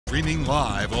Streaming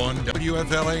live on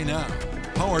WFLA Now.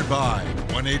 Powered by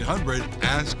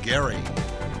 1-800-ASK-GARY.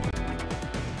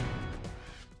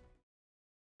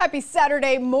 Happy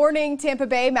Saturday morning, Tampa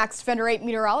Bay. Max Defender 8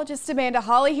 meteorologist Amanda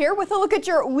Hawley here with a look at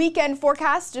your weekend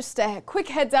forecast. Just a quick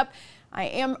heads up. I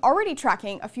am already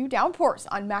tracking a few downpours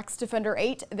on Max Defender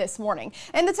 8 this morning.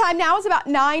 And the time now is about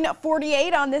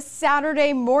 9:48 on this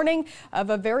Saturday morning of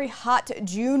a very hot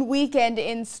June weekend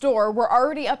in store. We're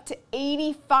already up to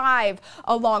 85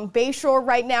 along Bayshore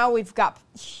right now. We've got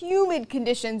humid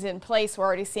conditions in place. We're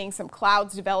already seeing some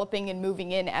clouds developing and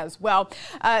moving in as well.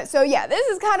 So yeah, this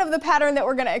is kind of the pattern that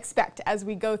we're going to expect as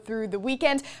we go through the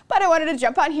weekend. But I wanted to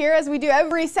jump on here as we do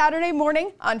every Saturday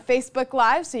morning on Facebook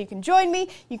Live, so you can join me.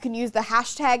 You can use the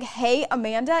hashtag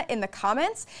HeyAmanda in the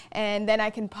comments, and then I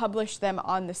can publish them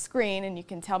on the screen, and you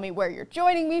can tell me where you're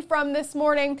joining me from this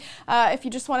morning. If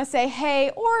you just want to say hey,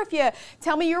 or if you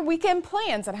tell me your weekend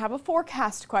plans and have a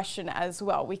forecast question as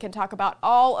well. We can talk about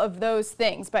all of those things.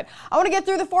 But I want to get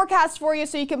through the forecast for you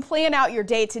so you can plan out your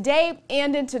day today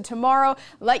and into tomorrow,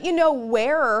 let you know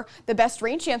where the best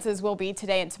rain chances will be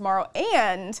today and tomorrow.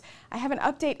 And I have an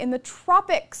update in the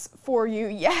tropics for you.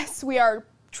 Yes, we are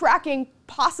tracking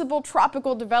possible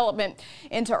tropical development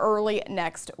into early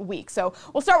next week. So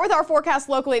we'll start with our forecast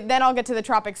locally, then I'll get to the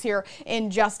tropics here in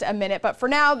just a minute. But for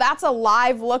now, that's a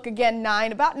live look again,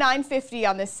 about 9:50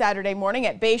 on this Saturday morning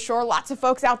at Bayshore. Lots of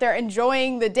folks out there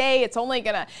enjoying the day. It's only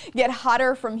gonna get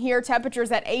hotter from here. Temperatures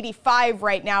at 85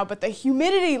 right now, but the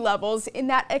humidity levels in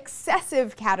that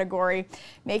excessive category,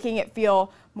 making it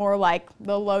feel more like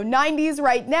the low 90s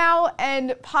right now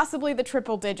and possibly the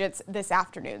triple digits this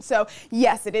afternoon. So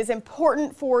yes, it is important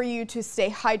for you to stay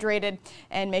hydrated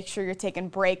and make sure you're taking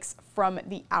breaks from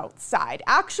the outside.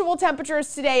 Actual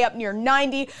temperatures today up near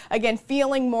 90, again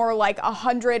feeling more like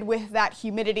 100 with that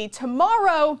humidity.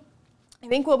 Tomorrow, I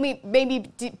think we'll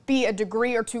maybe be a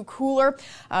degree or two cooler.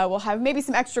 We'll have maybe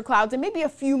some extra clouds and maybe a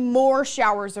few more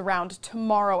showers around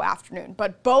tomorrow afternoon.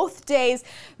 But both days,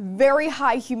 very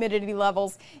high humidity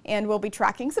levels, and we'll be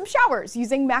tracking some showers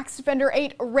using Max Defender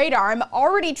 8 radar. I'm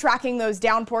already tracking those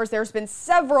downpours. There's been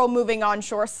several moving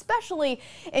onshore, especially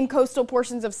in coastal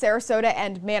portions of Sarasota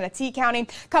and Manatee County.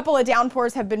 A couple of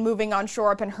downpours have been moving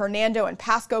onshore up in Hernando and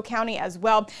Pasco County as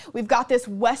well. We've got this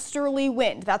westerly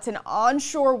wind. That's an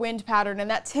onshore wind pattern, and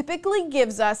that typically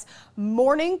gives us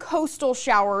morning coastal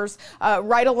showers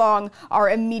right along our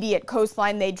immediate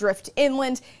coastline. They drift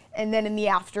inland, and then in the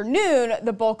afternoon,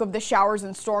 the bulk of the showers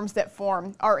and storms that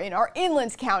form are in our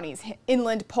inland counties,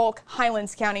 Inland, Polk,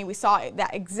 Highlands County. We saw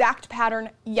that exact pattern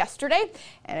yesterday,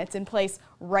 and it's in place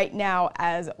right now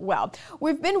as well.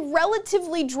 We've been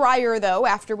relatively drier though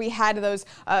after we had those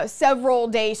several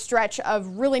day stretch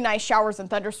of really nice showers and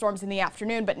thunderstorms in the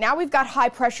afternoon, but now we've got high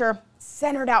pressure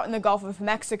centered out in the Gulf of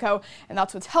Mexico, and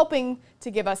that's what's helping to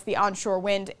give us the onshore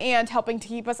wind and helping to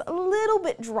keep us a little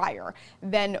bit drier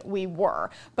than we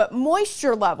were. But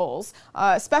moisture levels,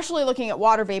 especially looking at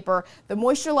water vapor, the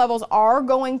moisture levels are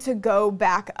going to go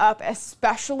back up,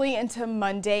 especially into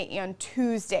Monday and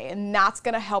Tuesday, and that's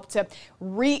going to help to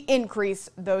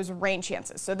re-increase those rain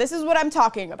chances. So this is what I'm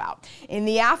talking about. In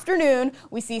the afternoon,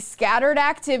 we see scattered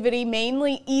activity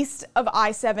mainly east of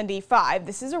I-75.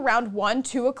 This is around 1,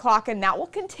 2 o'clock, and that will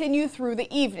continue through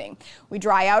the evening. We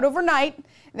dry out overnight,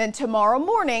 and then tomorrow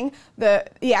morning, the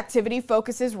activity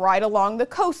focuses right along the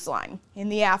coastline. In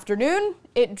the afternoon,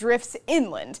 it drifts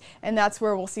inland, and that's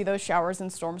where we'll see those showers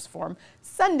and storms form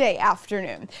Sunday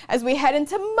afternoon. As we head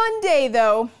into Monday,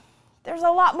 though, there's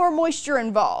a lot more moisture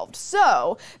involved.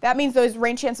 So that means those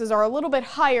rain chances are a little bit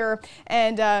higher,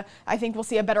 and I think we'll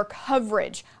see a better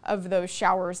coverage of those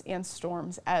showers and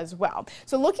storms as well.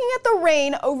 So looking at the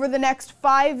rain over the next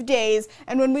 5 days,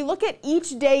 and when we look at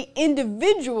each day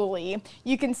individually,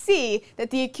 you can see that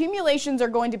the accumulations are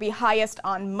going to be highest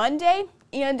on Monday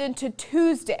and into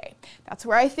Tuesday. That's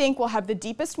where I think we'll have the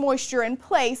deepest moisture in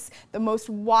place, the most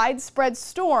widespread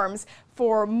storms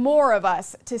for more of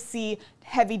us to see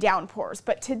heavy downpours.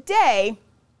 But today,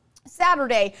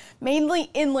 Saturday,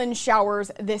 mainly inland showers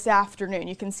this afternoon.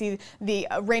 You can see the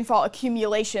rainfall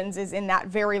accumulations is in that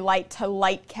very light to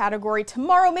light category.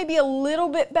 Tomorrow, maybe a little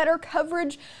bit better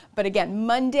coverage, but again,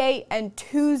 Monday and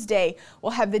Tuesday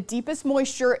will have the deepest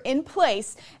moisture in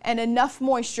place and enough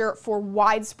moisture for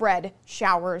widespread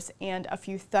showers and a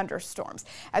few thunderstorms.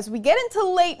 As we get into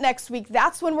late next week,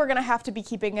 that's when we're going to have to be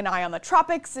keeping an eye on the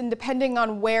tropics, and depending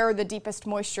on where the deepest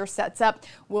moisture sets up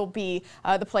will be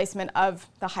the placement of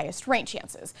the highest rain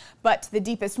chances. But the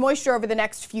deepest moisture over the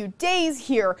next few days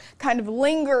here kind of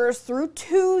lingers through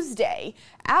Tuesday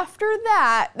After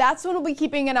that, that's when we'll be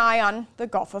keeping an eye on the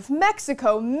Gulf of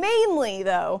Mexico, mainly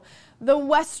though the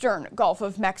western Gulf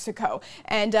of Mexico.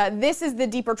 And this is the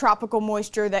deeper tropical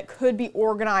moisture that could be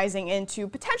organizing into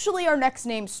potentially our next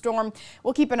named storm.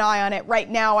 We'll keep an eye on it. Right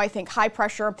now, I think high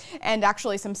pressure and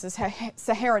actually some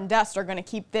Saharan dust are going to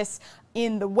keep this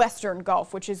in the western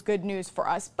Gulf, which is good news for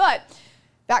us. But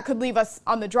that could leave us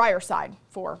on the drier side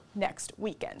for next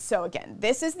weekend. So again,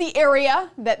 this is the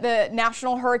area that the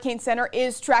National Hurricane Center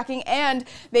is tracking, and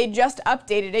they just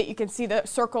updated it. You can see the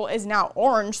circle is now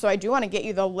orange, so I do want to get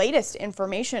you the latest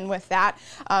information with that.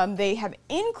 They have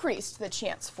increased the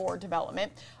chance for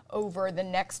development over the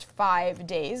next 5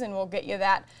 days, and we'll get you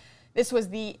that. This was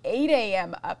the 8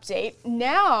 a.m. update.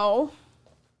 Now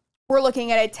we're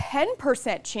looking at a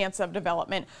 10% chance of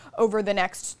development over the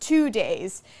next 2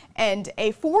 days and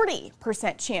a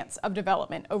 40% chance of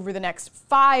development over the next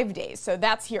 5 days. So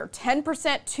that's here,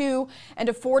 10%, 2, and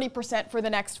a 40% for the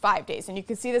next 5 days. And you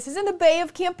can see this is in the Bay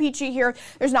of Campeche here.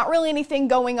 There's not really anything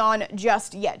going on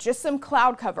just yet, just some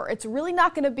cloud cover. It's really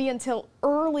not going to be until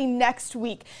early next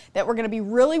week that we're going to be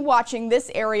really watching this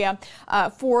area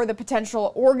for the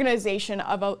potential organization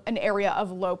of an area of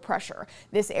low pressure.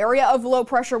 This area of low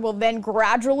pressure will then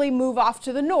gradually move off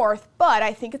to the north, but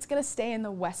I think it's going to stay in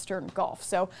the western Gulf.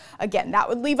 So again, that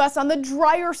would leave us on the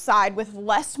drier side with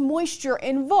less moisture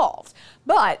involved.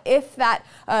 But if that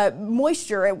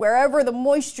moisture, wherever the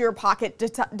moisture pocket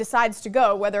decides to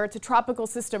go, whether it's a tropical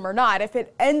system or not, if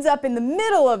it ends up in the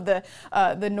middle of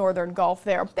the northern Gulf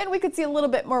there, then we could see a little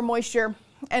bit more moisture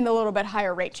and a little bit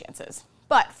higher rain chances.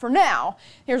 But for now,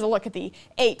 here's a look at the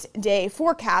 8-day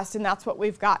forecast, and that's what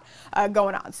we've got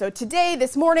going on. So today,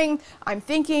 this morning, I'm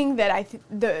thinking that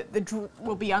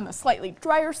will be on the slightly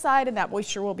drier side, and that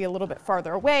moisture will be a little bit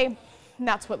farther away. And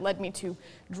that's what led me to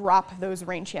drop those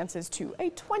rain chances to a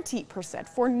 20%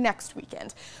 for next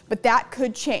weekend. But that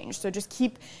could change, so just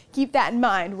keep that in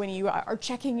mind when you are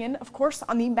checking in, of course,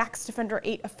 on the Max Defender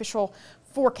 8 official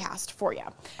forecast for you.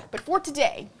 But for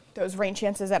today, those rain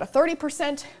chances at a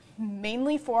 30%,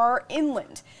 mainly for our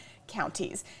inland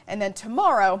counties. And then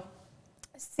tomorrow,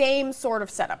 same sort of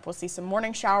setup. We'll see some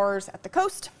morning showers at the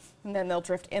coast, and then they'll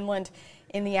drift inland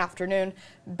in the afternoon.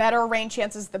 Better rain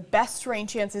chances, the best rain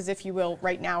chances, if you will,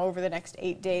 right now over the next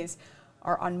 8 days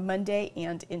are on Monday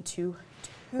and into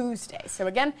Tuesday. So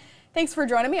again, thanks for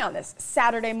joining me on this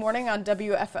Saturday morning on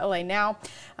WFLA Now,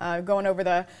 going over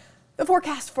the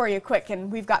forecast for you quick,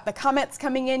 and we've got the comments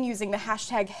coming in using the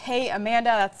hashtag #HeyAmanda.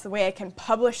 That's the way I can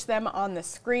publish them on the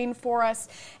screen for us,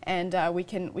 and we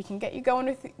can get you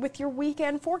going with your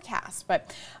weekend forecast.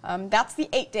 But that's the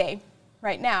 8-day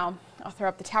right now. I'll throw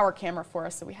up the tower camera for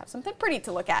us so we have something pretty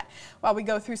to look at while we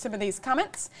go through some of these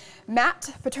comments.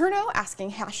 Matt Paterno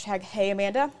asking hashtag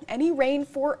 #HeyAmanda, any rain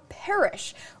for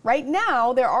Parrish? Right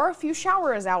now, there are a few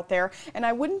showers out there, and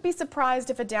I wouldn't be surprised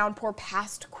if a downpour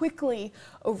passed quickly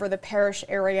over the Parrish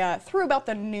area through about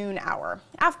the noon hour.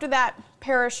 After that,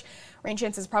 Parrish rain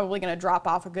chance is probably going to drop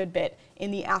off a good bit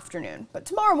in the afternoon. But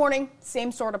tomorrow morning,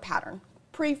 same sort of pattern.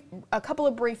 A couple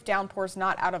of brief downpours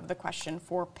not out of the question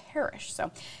for Parrish.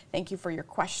 So thank you for your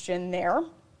question there.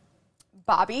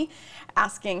 Bobby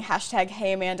asking hashtag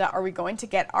 #HeyAmanda, are we going to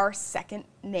get our second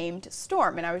named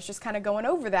storm? And I was just kind of going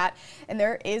over that, and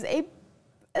there's a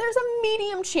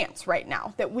medium chance right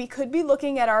now that we could be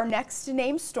looking at our next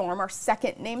named storm, our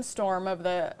second named storm of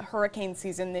the hurricane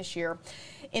season this year,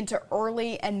 into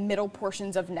early and middle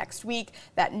portions of next week.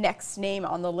 That next name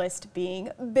on the list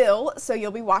being Bill. So you'll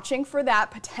be watching for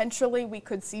that. Potentially we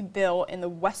could see Bill in the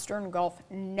western Gulf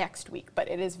next week, but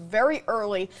it is very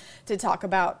early to talk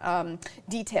about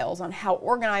details on how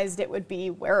organized it would be,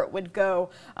 where it would go,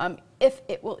 if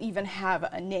it will even have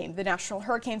a name. The National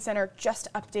Hurricane Center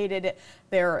just updated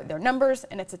their numbers,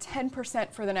 and it's a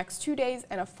 10% for the next 2 days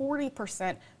and a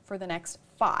 40% for the next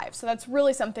 5. So that's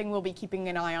really something we'll be keeping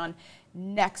an eye on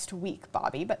next week,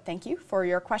 Bobby. But thank you for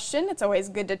your question. It's always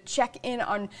good to check in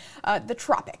on the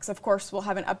tropics. Of course, we'll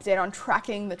have an update on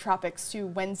tracking the tropics to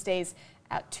Wednesdays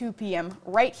at 2 p.m.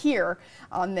 right here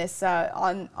on this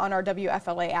on our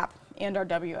WFLA app and our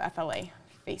WFLA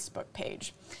Facebook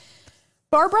page.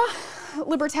 Barbara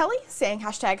Libertelli saying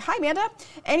hashtag #HiAmanda,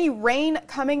 any rain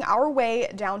coming our way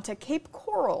down to Cape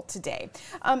Coral today?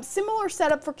 Similar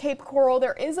setup for Cape Coral.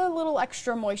 There is a little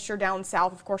extra moisture down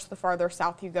south. Of course, the farther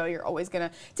south you go, you're always going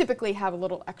to typically have a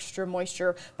little extra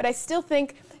moisture. But I still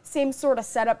think same sort of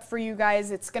setup for you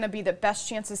guys. It's going to be the best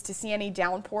chances to see any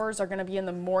downpours are going to be in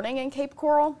the morning in Cape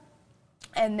Coral.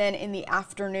 And then in the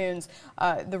afternoons,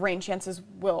 the rain chances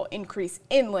will increase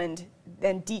inland,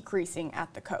 then decreasing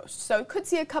at the coast. So could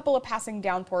see a couple of passing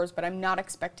downpours, but I'm not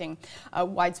expecting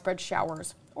widespread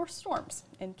showers or storms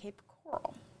in Cape Coral.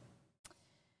 Coral.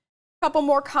 Couple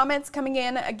more comments coming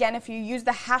in. Again, if you use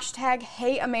the hashtag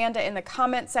HeyAmanda in the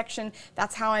comment section,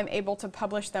 that's how I'm able to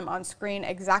publish them on screen,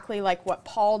 exactly like what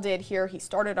Paul did here. He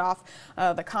started off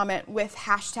the comment with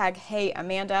hashtag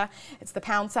HeyAmanda. It's the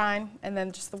pound sign and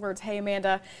then just the words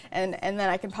HeyAmanda, and then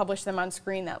I can publish them on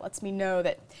screen. That lets me know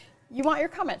that you want your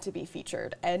comment to be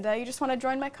featured and you just want to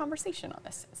join my conversation on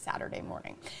this Saturday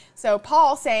morning. So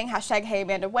Paul saying, hashtag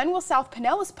HeyAmanda, when will South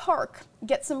Pinellas Park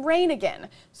get some rain again?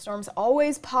 Storms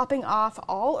always popping off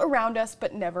all around us,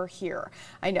 but never here.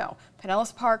 I know,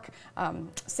 Pinellas Park,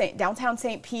 downtown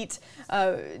St. Pete,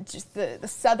 just the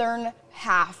southern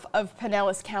half of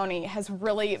Pinellas County has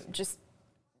really just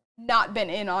not been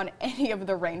in on any of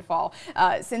the rainfall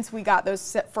since we got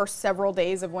those first several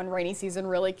days of when rainy season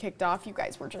really kicked off. You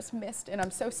guys were just missed, and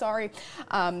I'm so sorry.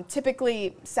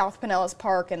 Typically, South Pinellas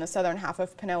Park and the southern half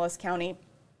of Pinellas County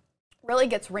really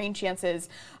gets rain chances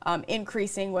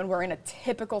increasing when we're in a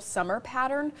typical summer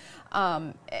pattern,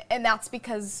 and that's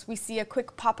because we see a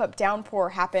quick pop-up downpour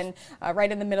happen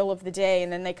right in the middle of the day,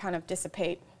 and then they kind of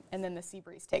dissipate, and then the sea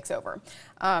breeze takes over.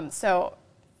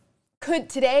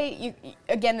 Today,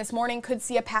 again this morning, could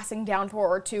see a passing downpour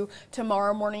or two.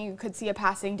 Tomorrow morning, you could see a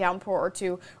passing downpour or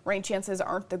two. Rain chances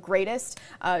aren't the greatest.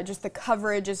 Just the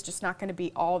coverage is just not going to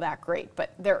be all that great.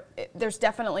 But there's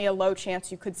definitely a low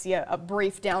chance you could see a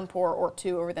brief downpour or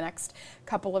two over the next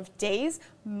couple of days.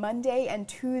 Monday and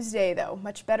Tuesday, though,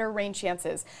 much better rain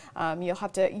chances. You'll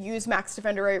have to use Max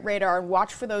Defender 8 radar and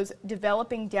watch for those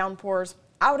developing downpours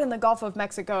out in the Gulf of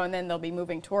Mexico, and then they'll be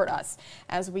moving toward us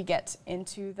as we get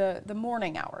into the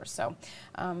morning hours. So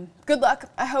good luck.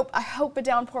 I hope a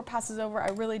downpour passes over. I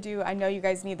really do. I know you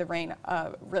guys need the rain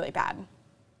really bad.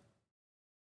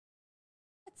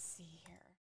 Let's see here.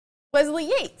 Leslie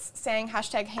Yates saying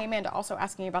hashtag HeyAmanda, also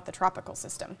asking about the tropical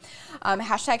system.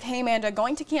 Hashtag HeyAmanda,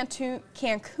 going to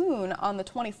Cancun on the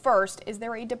 21st. Is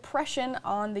there a depression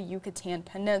on the Yucatan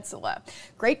Peninsula?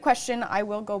 Great question. I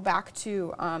will go back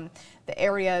to the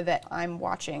area that I'm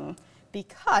watching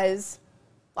because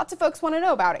lots of folks want to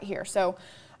know about it here. So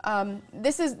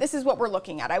this is what we're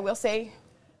looking at. I will say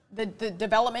the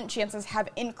development chances have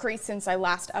increased since I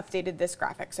last updated this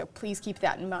graphic, so please keep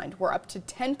that in mind. We're up to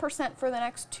 10% for the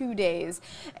next 2 days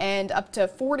and up to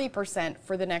 40%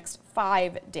 for the next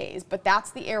 5 days, but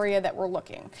that's the area that we're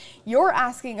looking. You're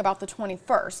asking about the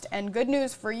 21st, and good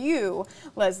news for you,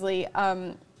 Leslie,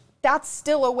 that's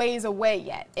still a ways away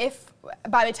yet. If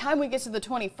by the time we get to the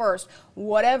 21st,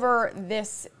 whatever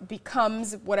this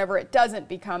becomes, whatever it doesn't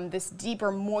become, this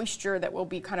deeper moisture that will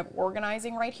be kind of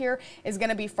organizing right here is going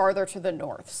to be farther to the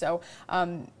north. So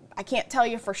I can't tell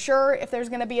you for sure if there's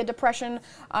going to be a depression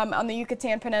on the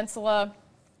Yucatan Peninsula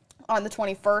on the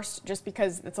 21st, just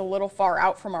because it's a little far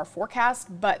out from our forecast,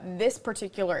 but this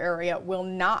particular area will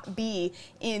not be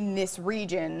in this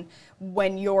region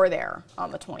when you're there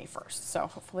on the 21st. So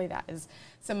hopefully that is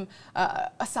some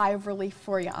a sigh of relief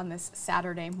for you on this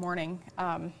Saturday morning.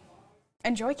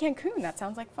 Enjoy Cancun. That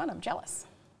sounds like fun. I'm jealous.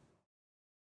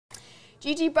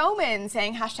 Gigi Bowman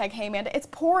saying hashtag HeyAmanda, it's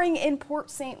pouring in Port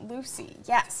St. Lucie.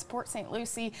 Yes, Port St.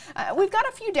 Lucie. We've got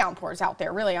a few downpours out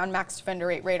there really on Max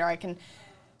Defender 8 radar. I can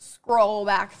scroll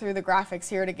back through the graphics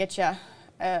here to get you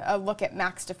a look at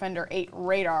Max Defender 8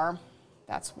 radar.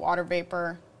 That's water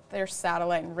vapor, there's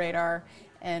satellite and radar,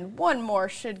 and one more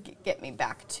should get me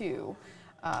back to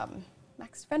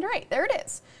Max Defender 8. There it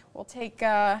is. We'll take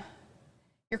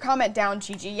your comment down,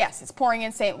 Gigi. Yes, it's pouring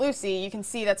in St. Lucie. You can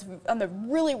see that's on the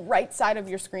really right side of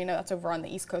your screen. That's over on the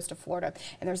east coast of Florida.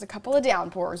 And there's a couple of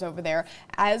downpours over there,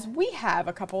 as we have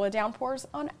a couple of downpours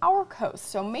on our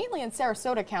coast. So mainly in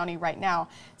Sarasota County right now,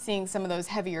 seeing some of those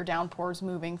heavier downpours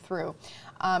moving through.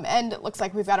 And it looks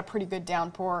like we've got a pretty good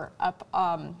downpour up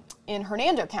in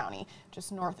Hernando County,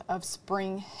 just north of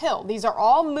Spring Hill. These are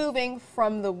all moving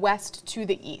from the west to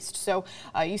the east. So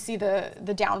you see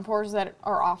the downpours that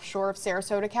are offshore of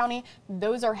Sarasota County,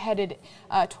 those are headed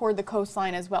toward the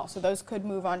coastline as well. So those could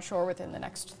move on shore within the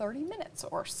next 30 minutes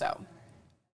or so.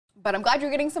 But I'm glad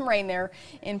you're getting some rain there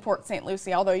in Port St.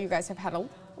 Lucie, although you guys have had a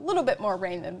little bit more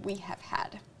rain than we have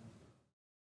had.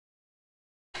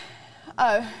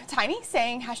 Tiny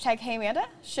saying hashtag HeyAmanda,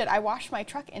 should I wash my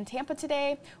truck in Tampa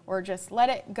today or just let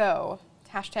it go?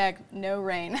 Hashtag no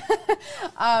rain.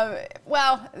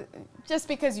 Well, just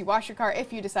because you wash your car,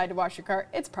 if you decide to wash your car,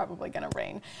 it's probably going to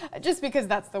rain. Just because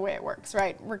that's the way it works,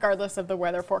 right? Regardless of the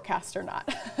weather forecast or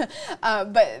not.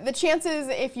 But the chances,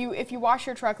 if you wash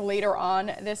your truck later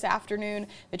on this afternoon,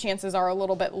 the chances are a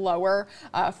little bit lower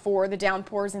for the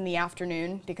downpours in the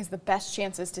afternoon, because the best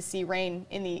chances to see rain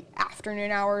in the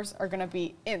afternoon hours are going to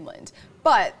be inland.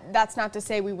 But that's not to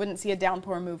say we wouldn't see a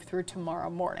downpour move through tomorrow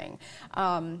morning.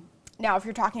 Now, if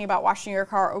you're talking about washing your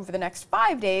car over the next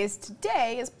 5 days,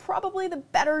 today is probably the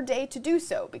better day to do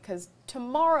so because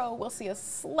tomorrow we'll see a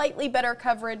slightly better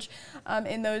coverage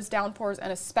in those downpours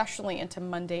and especially into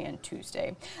Monday and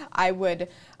Tuesday. I would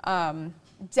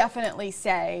definitely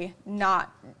say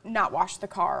not wash the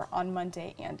car on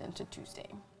Monday and into Tuesday.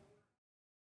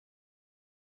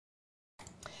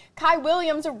 Kai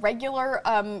Williams, a regular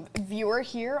viewer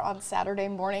here on Saturday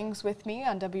mornings with me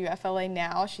on WFLA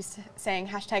Now. She's saying,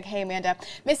 hashtag, hey Amanda,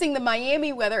 missing the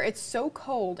Miami weather. It's so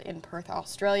cold in Perth,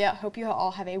 Australia. Hope you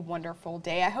all have a wonderful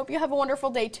day. I hope you have a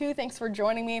wonderful day too. Thanks for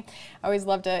joining me. I always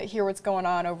love to hear what's going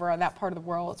on over on that part of the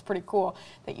world. It's pretty cool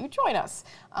that you join us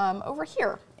over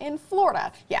here in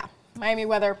Florida. Yeah, Miami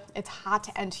weather, it's hot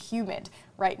and humid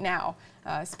right now,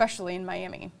 especially in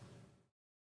Miami.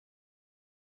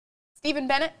 Stephen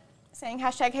Bennett saying,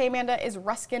 hashtag, hey Amanda, is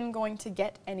Ruskin going to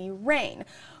get any rain?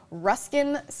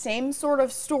 Ruskin, same sort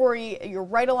of story. You're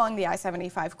right along the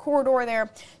I-75 corridor there,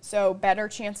 so better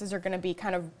chances are going to be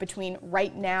kind of between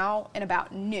right now and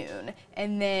about noon.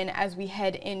 And then as we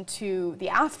head into the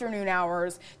afternoon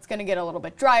hours, it's going to get a little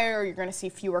bit drier. You're going to see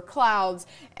fewer clouds,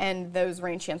 and those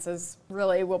rain chances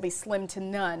really will be slim to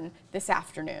none this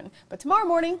afternoon. But tomorrow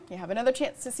morning, you have another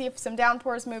chance to see if some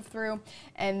downpours move through,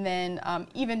 and then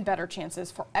even better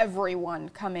chances for everyone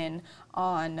come in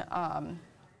on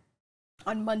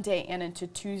Monday and into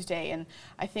Tuesday. And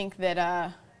I think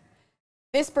that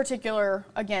this particular,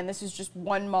 again, this is just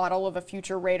one model of a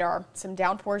future radar. Some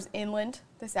downpours inland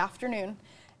this afternoon,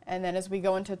 and then as we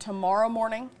go into tomorrow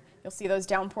morning, you'll see those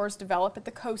downpours develop at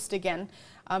the coast again.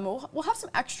 We'll have some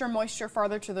extra moisture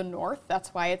farther to the north. That's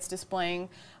why it's displaying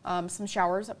some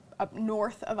showers up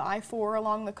north of I-4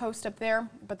 along the coast up there.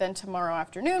 But then tomorrow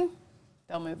afternoon,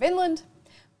 they'll move inland.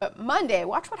 But Monday,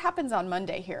 watch what happens on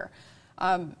Monday here.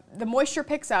 The moisture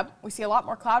picks up, we see a lot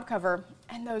more cloud cover,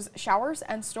 and those showers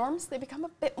and storms, they become a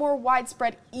bit more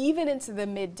widespread even into the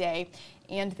midday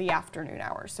and the afternoon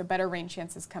hours. So better rain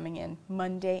chances coming in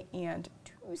Monday and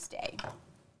Tuesday.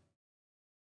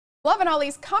 Loving all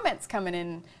these comments coming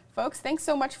in, folks. Thanks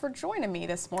so much for joining me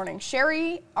this morning.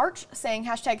 Sherry Arch saying,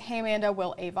 hashtag, hey Amanda,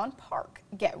 will Avon Park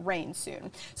get rain soon?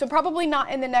 So probably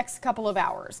not in the next couple of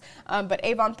hours, but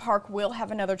Avon Park will have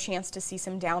another chance to see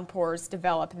some downpours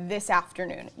develop this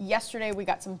afternoon. Yesterday we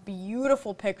got some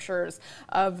beautiful pictures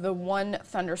of the one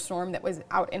thunderstorm that was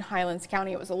out in Highlands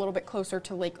County. It was a little bit closer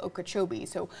to Lake Okeechobee,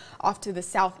 so off to the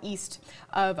southeast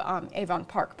of Avon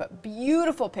Park, but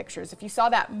beautiful pictures. If you saw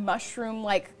that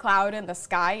mushroom-like cloud in the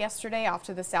sky yesterday off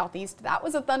to the southeast, that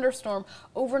was a thunderstorm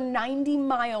over 90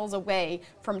 miles away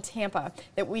from Tampa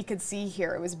that we could see here.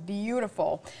 It was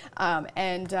beautiful,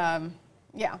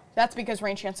 yeah, that's because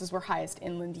rain chances were highest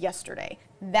inland yesterday.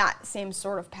 That same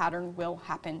sort of pattern will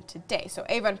happen today. So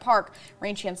Avon Park,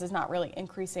 rain chances not really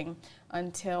increasing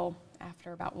until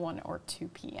after about 1 or 2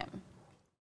 p.m.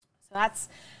 So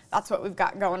that's what we've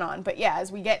got going on. But yeah,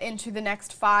 as we get into the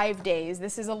next 5 days,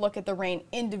 this is a look at the rain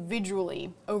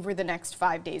individually over the next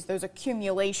 5 days, those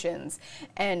accumulations.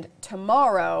 And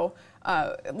tomorrow,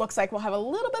 it looks like we'll have a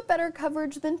little bit better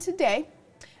coverage than today.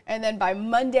 And then by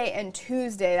Monday and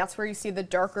Tuesday, that's where you see the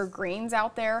darker greens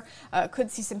out there. Could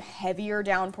see some heavier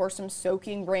downpours, some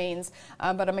soaking rains,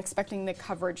 but I'm expecting the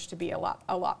coverage to be a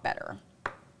lot better.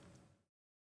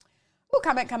 Ooh,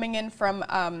 comment coming in from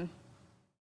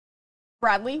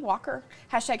Bradley Walker,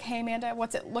 hashtag, hey Amanda,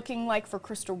 what's it looking like for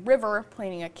Crystal River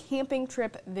planning a camping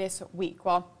trip this week?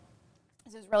 Well,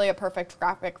 this is really a perfect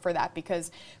graphic for that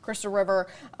because Crystal River,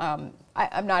 I'm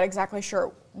not exactly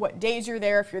sure what days you're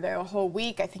there. If you're there a whole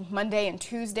week, I think Monday and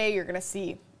Tuesday you're going to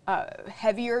see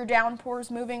heavier downpours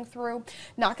moving through.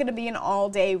 Not going to be an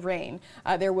all-day rain.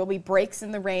 There will be breaks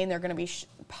in the rain. There are going to be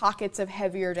pockets of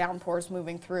heavier downpours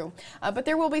moving through. But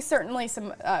there will be certainly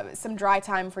some dry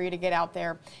time for you to get out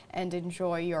there and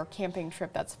enjoy your camping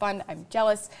trip. That's fun. I'm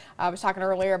jealous. I was talking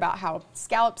earlier about how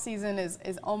scallop season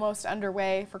is almost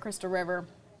underway for Crystal River.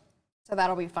 So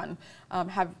that'll be fun.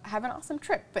 Have an awesome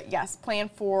trip. But yes, plan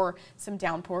for some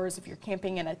downpours. If you're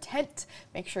camping in a tent,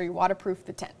 make sure you waterproof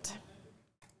the tent.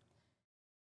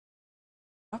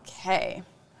 Okay,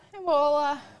 and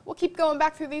we'll keep going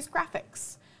back through these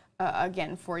graphics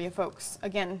again for you folks.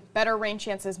 Again, better rain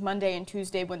chances Monday and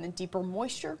Tuesday when the deeper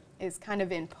moisture is kind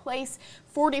of in place.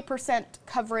 40%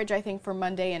 coverage, I think, for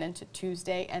Monday and into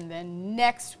Tuesday. And then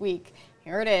next week,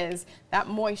 here it is, that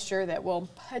moisture that will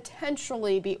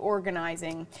potentially be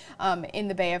organizing in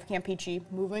the Bay of Campeche,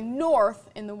 moving north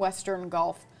in the Western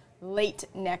Gulf late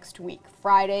next week,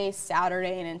 Friday,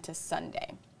 Saturday, and into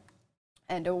Sunday.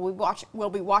 And we'll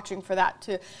be watching for that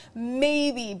to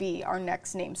maybe be our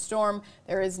next named storm.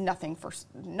 There is nothing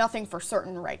for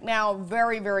certain right now.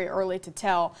 Very, very early to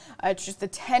tell. It's just a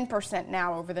 10%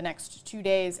 now over the next 2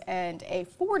 days and a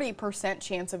 40%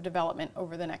 chance of development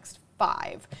over the next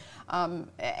 5. And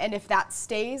if that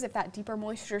stays, if that deeper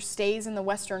moisture stays in the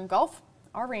western Gulf,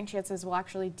 our rain chances will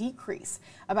actually decrease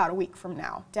about a week from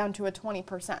now, down to a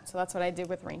 20%. So that's what I did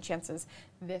with rain chances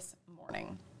this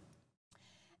morning.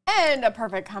 And a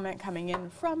perfect comment coming in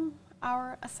from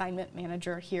our assignment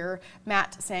manager here,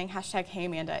 Matt, saying hashtag hey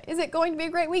Amanda, is it going to be a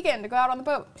great weekend to go out on the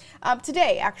boat?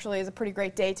 Today actually is a pretty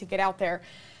great day to get out there.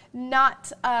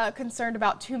 Not concerned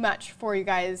about too much for you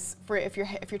guys for if you're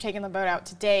taking the boat out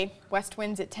today. West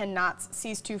winds at 10 knots,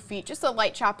 seas 2 feet, just a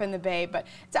light chop in the bay, but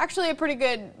it's actually a pretty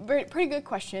good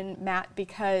question, Matt,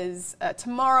 because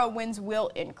tomorrow winds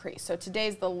will increase. So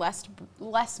today's the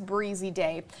less breezy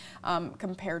day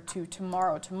compared to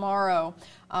tomorrow. Tomorrow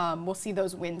we'll see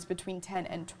those winds between 10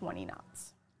 and 20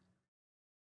 knots.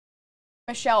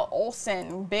 Michelle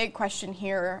Olson, big question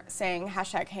here, saying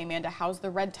hashtag hey Amanda, how's the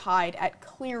red tide at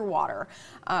Clearwater?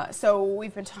 So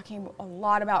we've been talking a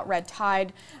lot about red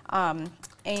tide,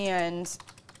 and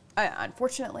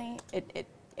unfortunately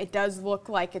it does look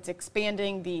like it's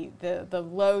expanding. The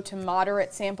low to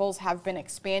moderate samples have been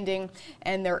expanding,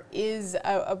 and there is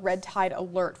a red tide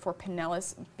alert for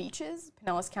Pinellas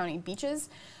County beaches.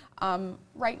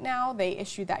 Right now, they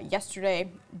issued that yesterday.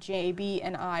 JB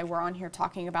and I were on here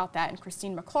talking about that, and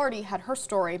Christine McClarty had her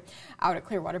story out at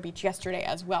Clearwater Beach yesterday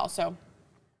as well. So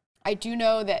I do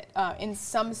know that in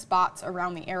some spots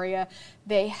around the area,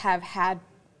 they have had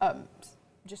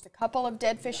just a couple of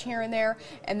dead fish here and there,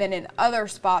 and then in other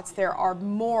spots there are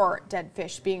more dead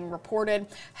fish being reported.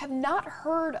 Have not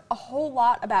heard a whole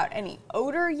lot about any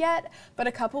odor yet, but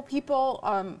a couple people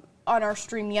on our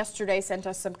stream yesterday sent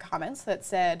us some comments that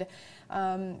said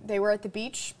they were at the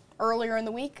beach earlier in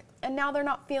the week and now they're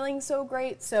not feeling so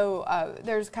great. So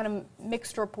there's kind of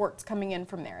mixed reports coming in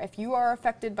from there. If you are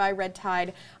affected by red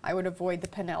tide, I would avoid the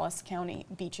Pinellas County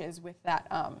beaches with that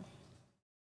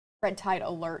red tide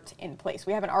alert in place.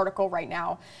 We have an article right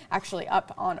now actually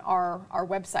up on our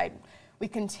website. We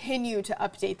continue to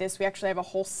update this. We actually have a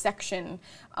whole section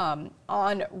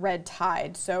on red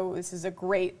tide. So this is a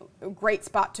great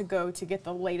spot to go to get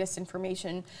the latest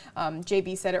information.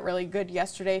 JB said it really good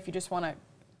yesterday. If you just want to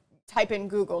type in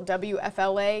Google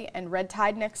WFLA and red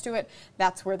tide next to it,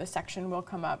 that's where the section will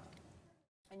come up.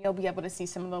 And you'll be able to see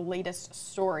some of the latest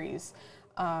stories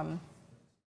on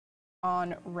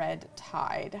red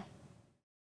tide.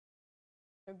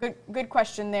 Good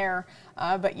question there.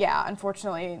 But yeah,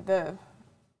 unfortunately, the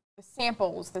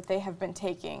samples that they have been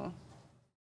taking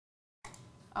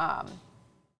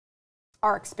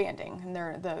are expanding, and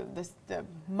the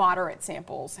moderate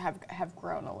samples have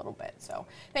grown a little bit. So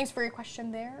thanks for your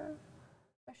question there,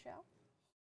 Michelle.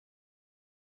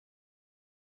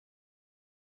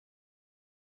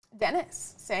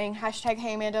 Dennis saying hashtag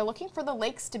hey Amanda, looking for the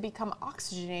lakes to become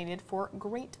oxygenated for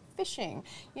great fishing.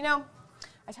 You know,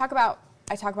 I talk about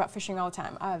fishing all the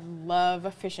time. I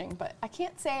love fishing, but I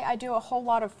can't say I do a whole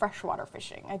lot of freshwater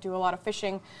fishing. I do a lot of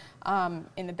fishing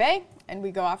in the bay, and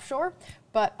we go offshore,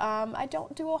 but I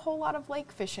don't do a whole lot of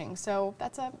lake fishing. So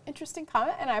that's an interesting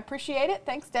comment, and I appreciate it.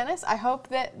 Thanks, Dennis. I hope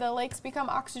that the lakes become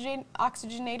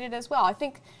oxygenated as well. I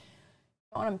think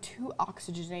I don't want them too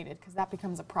oxygenated because that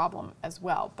becomes a problem as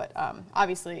well. But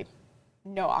obviously,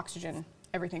 no oxygen,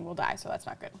 everything will die, so that's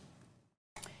not good.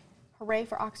 Hooray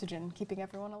for oxygen, keeping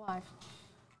everyone alive.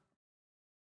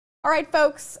 All right,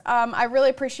 folks, I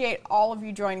really appreciate all of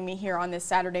you joining me here on this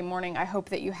Saturday morning. I hope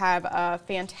that you have a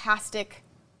fantastic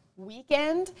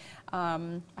weekend.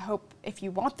 I hope if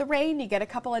you want the rain, you get a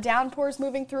couple of downpours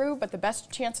moving through, but the best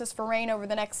chances for rain over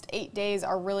the next 8 days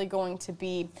are really going to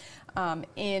be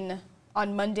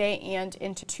on Monday and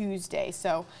into Tuesday.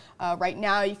 So right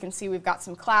now you can see we've got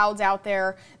some clouds out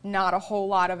there, not a whole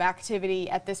lot of activity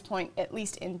at this point, at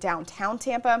least in downtown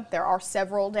Tampa. There are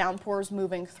several downpours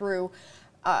moving through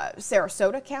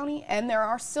Sarasota County, and there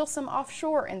are still some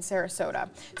offshore in Sarasota.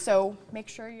 So make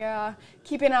sure you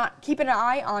keep an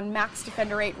eye on Max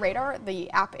Defender 8 radar. The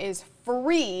app is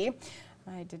free.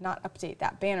 I did not update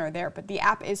that banner there, but the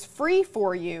app is free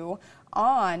for you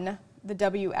on the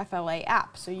WFLA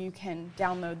app. So you can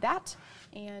download that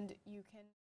and you can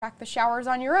track the showers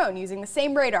on your own using the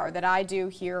same radar that I do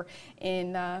here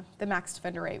in the Max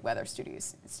Defender 8 Weather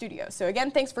Studio. So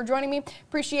again, thanks for joining me.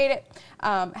 Appreciate it.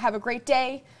 Have a great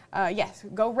day. Yes,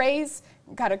 go Rays.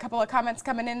 Got a couple of comments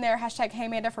coming in there. Hashtag hey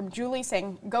Amanda from Julie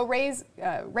saying go Rays,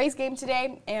 Rays game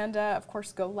today. And of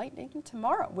course, go Lightning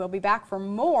tomorrow. We'll be back for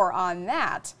more on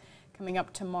that coming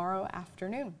up tomorrow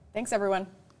afternoon. Thanks, everyone.